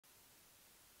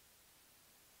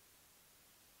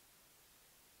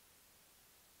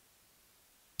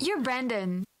You're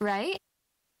Brandon, right?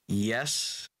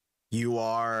 Yes, you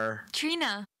are...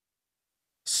 Trina.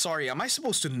 Sorry, am I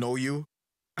supposed to know you?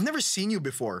 I've never seen you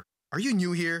before. Are you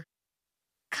new here?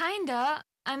 Kinda.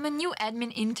 I'm a new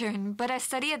admin intern, but I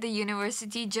study at the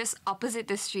university just opposite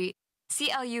the street.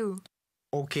 CLU.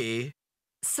 Okay.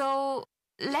 So,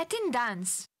 Latin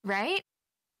dance, right?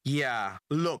 Yeah,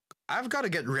 look, I've got to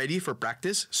get ready for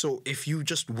practice, so if you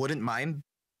just wouldn't mind.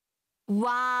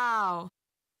 Wow.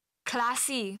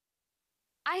 Classy.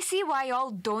 I see why y'all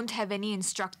don't have any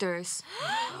instructors.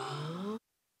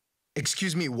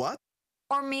 Excuse me, what?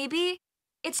 Or maybe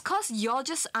it's 'cause y'all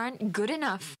just aren't good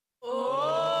enough.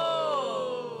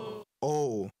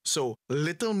 Oh, so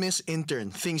Little Miss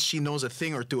Intern thinks she knows a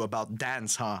thing or two about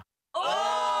dance, huh?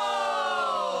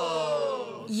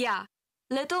 Yeah,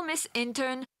 Little Miss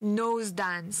Intern knows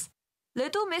dance.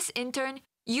 Little Miss Intern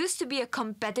used to be a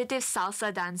competitive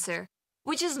salsa dancer,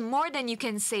 which is more than you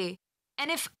can say. And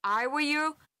if I were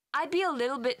you, I'd be a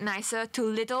little bit nicer to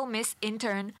Little Miss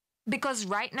Intern because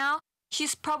right now,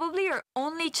 she's probably your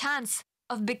only chance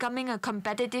of becoming a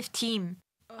competitive team.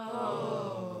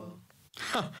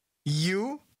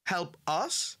 You help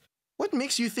us? What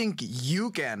makes you think you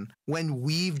can when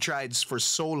we've tried for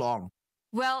so long?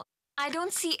 Well, I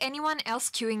don't see anyone else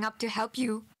queuing up to help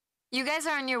you. You guys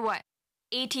are on your what?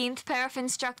 18th pair of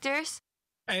instructors?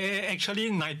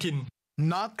 Actually, 19.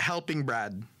 Not helping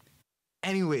Brad.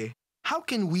 Anyway, how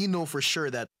can we know for sure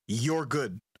that you're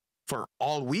good? For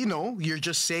all we know, you're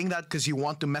just saying that because you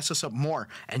want to mess us up more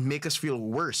and make us feel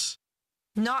worse.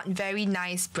 Not very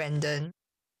nice, Brandon.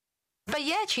 But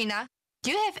yeah, Trina,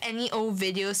 do you have any old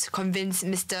videos to convince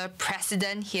Mr.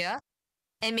 President here?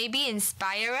 And maybe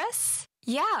inspire us?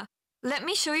 Yeah, let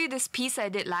me show you this piece I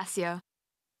did last year.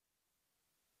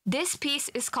 This piece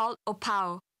is called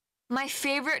Opao. My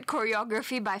favorite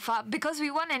choreography by far because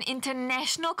we won an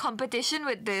international competition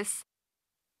with this.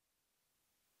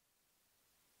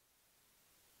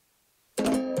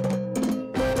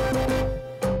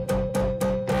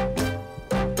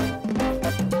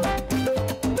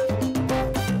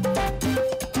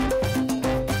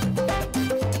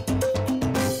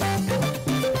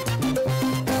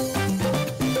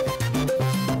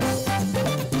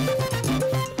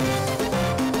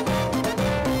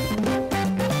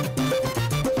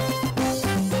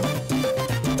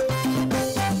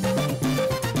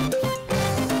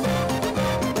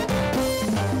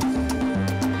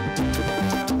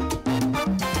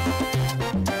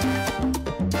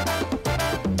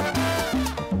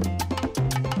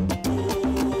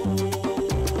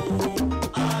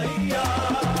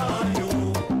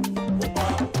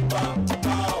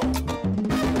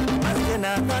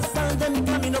 Sal de mi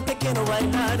camino que quiero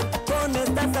bailar con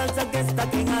esta salsa que está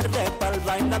que arde para el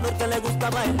bailador que le gusta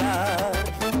bailar.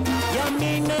 Y a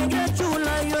mi negra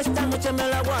chula yo esta noche me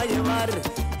la voy a llevar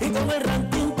y con el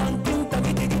ranking tanquín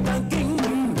taquiqui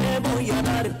tanquín me voy a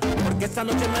dar porque esta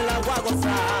noche me la voy a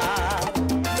gozar.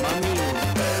 Mami.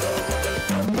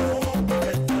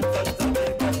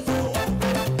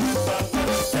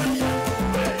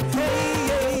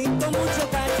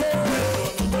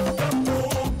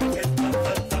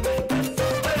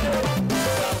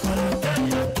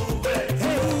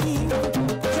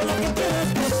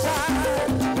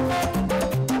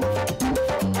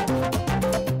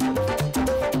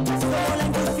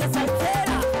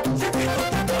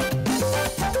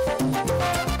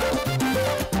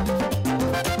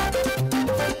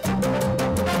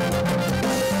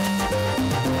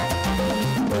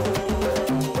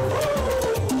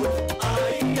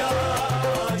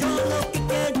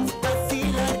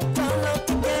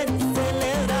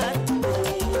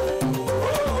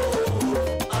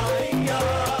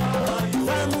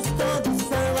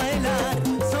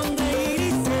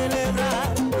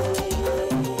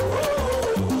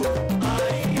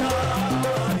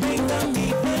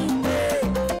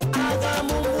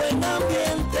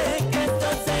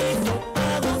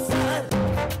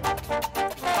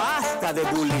 De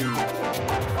bullying.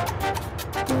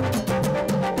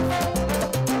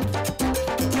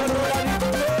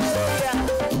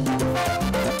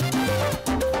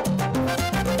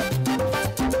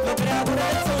 Lo crea por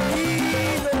el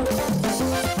sonido.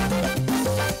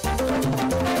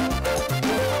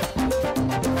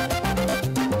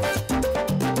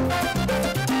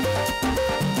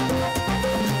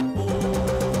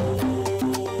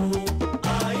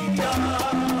 Ay, ay,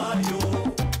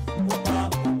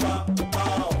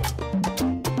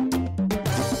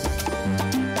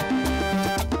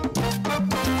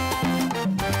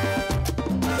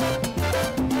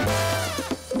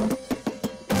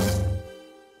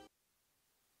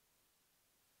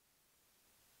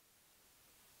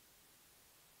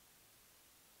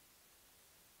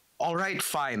 All right,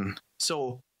 fine.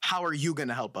 So, how are you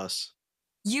gonna help us?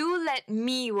 You let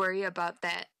me worry about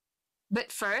that.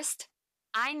 But first,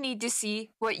 I need to see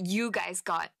what you guys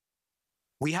got.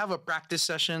 We have a practice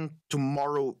session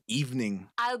tomorrow evening,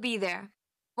 I'll be there.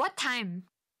 What time?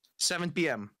 7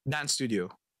 p.m., dance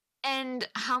studio. And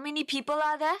how many people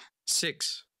are there?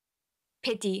 6.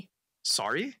 Pity.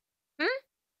 Sorry?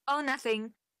 Oh,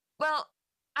 nothing. Well,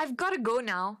 I've got to go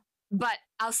now, but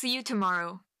I'll see you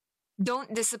tomorrow.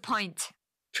 Don't disappoint,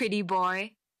 pretty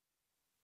boy.